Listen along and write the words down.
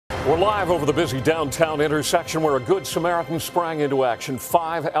We're live over the busy downtown intersection where a Good Samaritan sprang into action.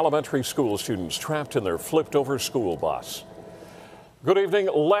 5 elementary school students trapped in their flipped-over school bus. Good evening.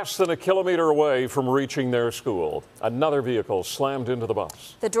 Less than a kilometer away from reaching their school, another vehicle slammed into the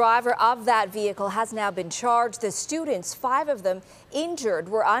bus. The driver of that vehicle has now been charged. The students, 5 of them injured,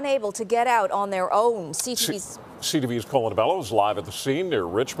 were unable to get out on their own. CTV's Colin D'Mello is live at the scene near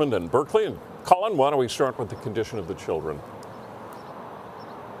Richmond and Berkeley. And Colin, why don't we start with the condition of the children?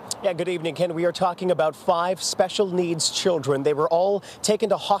 Yeah, good evening, Ken. We are talking about 5 special needs children. They were all taken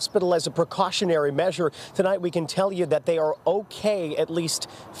to hospital as a precautionary measure. Tonight, we can tell you that they are okay, at least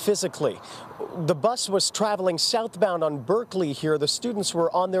physically. The bus was traveling southbound on Berkeley here. The students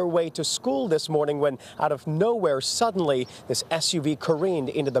were on their way to school this morning when, out of nowhere, suddenly, this SUV careened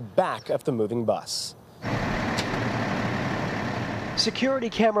into the back of the moving bus. Security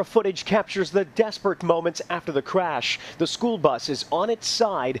camera footage captures the desperate moments after the crash. The school bus is on its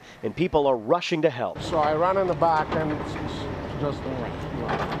side and people are rushing to help. So I ran in the back and just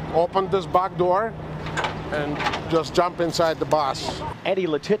opened this back door and just jumped inside the bus. Eddie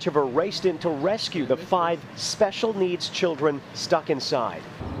Laticheva raced in to rescue the 5 special needs children stuck inside.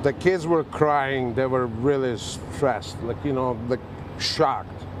 The kids were crying. They were really stressed, like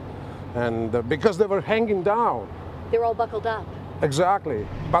shocked. And because they were hanging down. They were all buckled up. Exactly,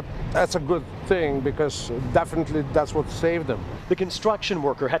 but that's a good thing because definitely that's what saved them. The construction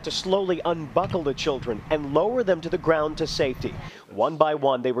worker had to slowly unbuckle the children and lower them to the ground to safety. One by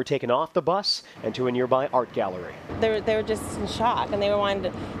one, they were taken off the bus and to a nearby art gallery. They were just in shock and they were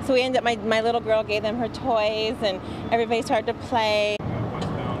wanting to, so we ended up, my little girl gave them her toys and everybody started to play.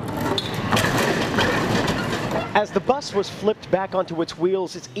 As the bus was flipped back onto its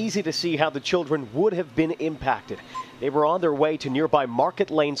wheels, it's easy to see how the children would have been impacted. They were on their way to nearby Market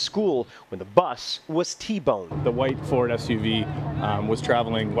Lane School when the bus was T-boned. The white Ford SUV was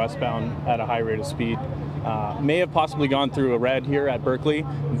traveling westbound at a high rate of speed. May have possibly gone through a red here at Berkeley.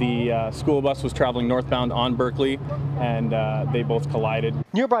 The school bus was traveling northbound on Berkeley, and they both collided.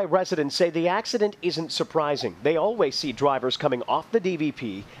 Nearby residents say the accident isn't surprising. They always see drivers coming off the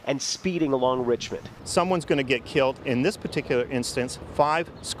DVP and speeding along Richmond. Someone's going to get killed. In this particular instance,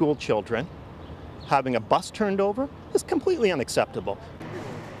 5 school children. Having a bus turned over is completely unacceptable.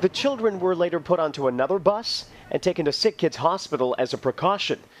 The children were later put onto another bus and taken to Sick Kids Hospital as a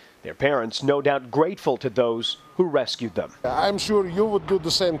precaution. Their parents no doubt grateful to those who rescued them. I'm sure you would do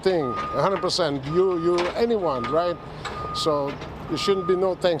the same thing, 100%. You, anyone, right? So there shouldn't be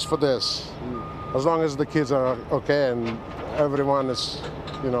no thanks for this. As long as the kids are okay and everyone is,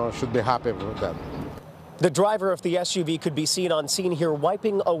 should be happy with that. The driver of the SUV could be seen on scene here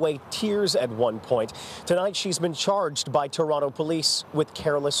wiping away tears at one point. Tonight, she's been charged by Toronto police with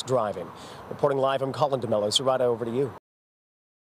careless driving. Reporting live, I'm Colin D'Mello. Sarada, over to you.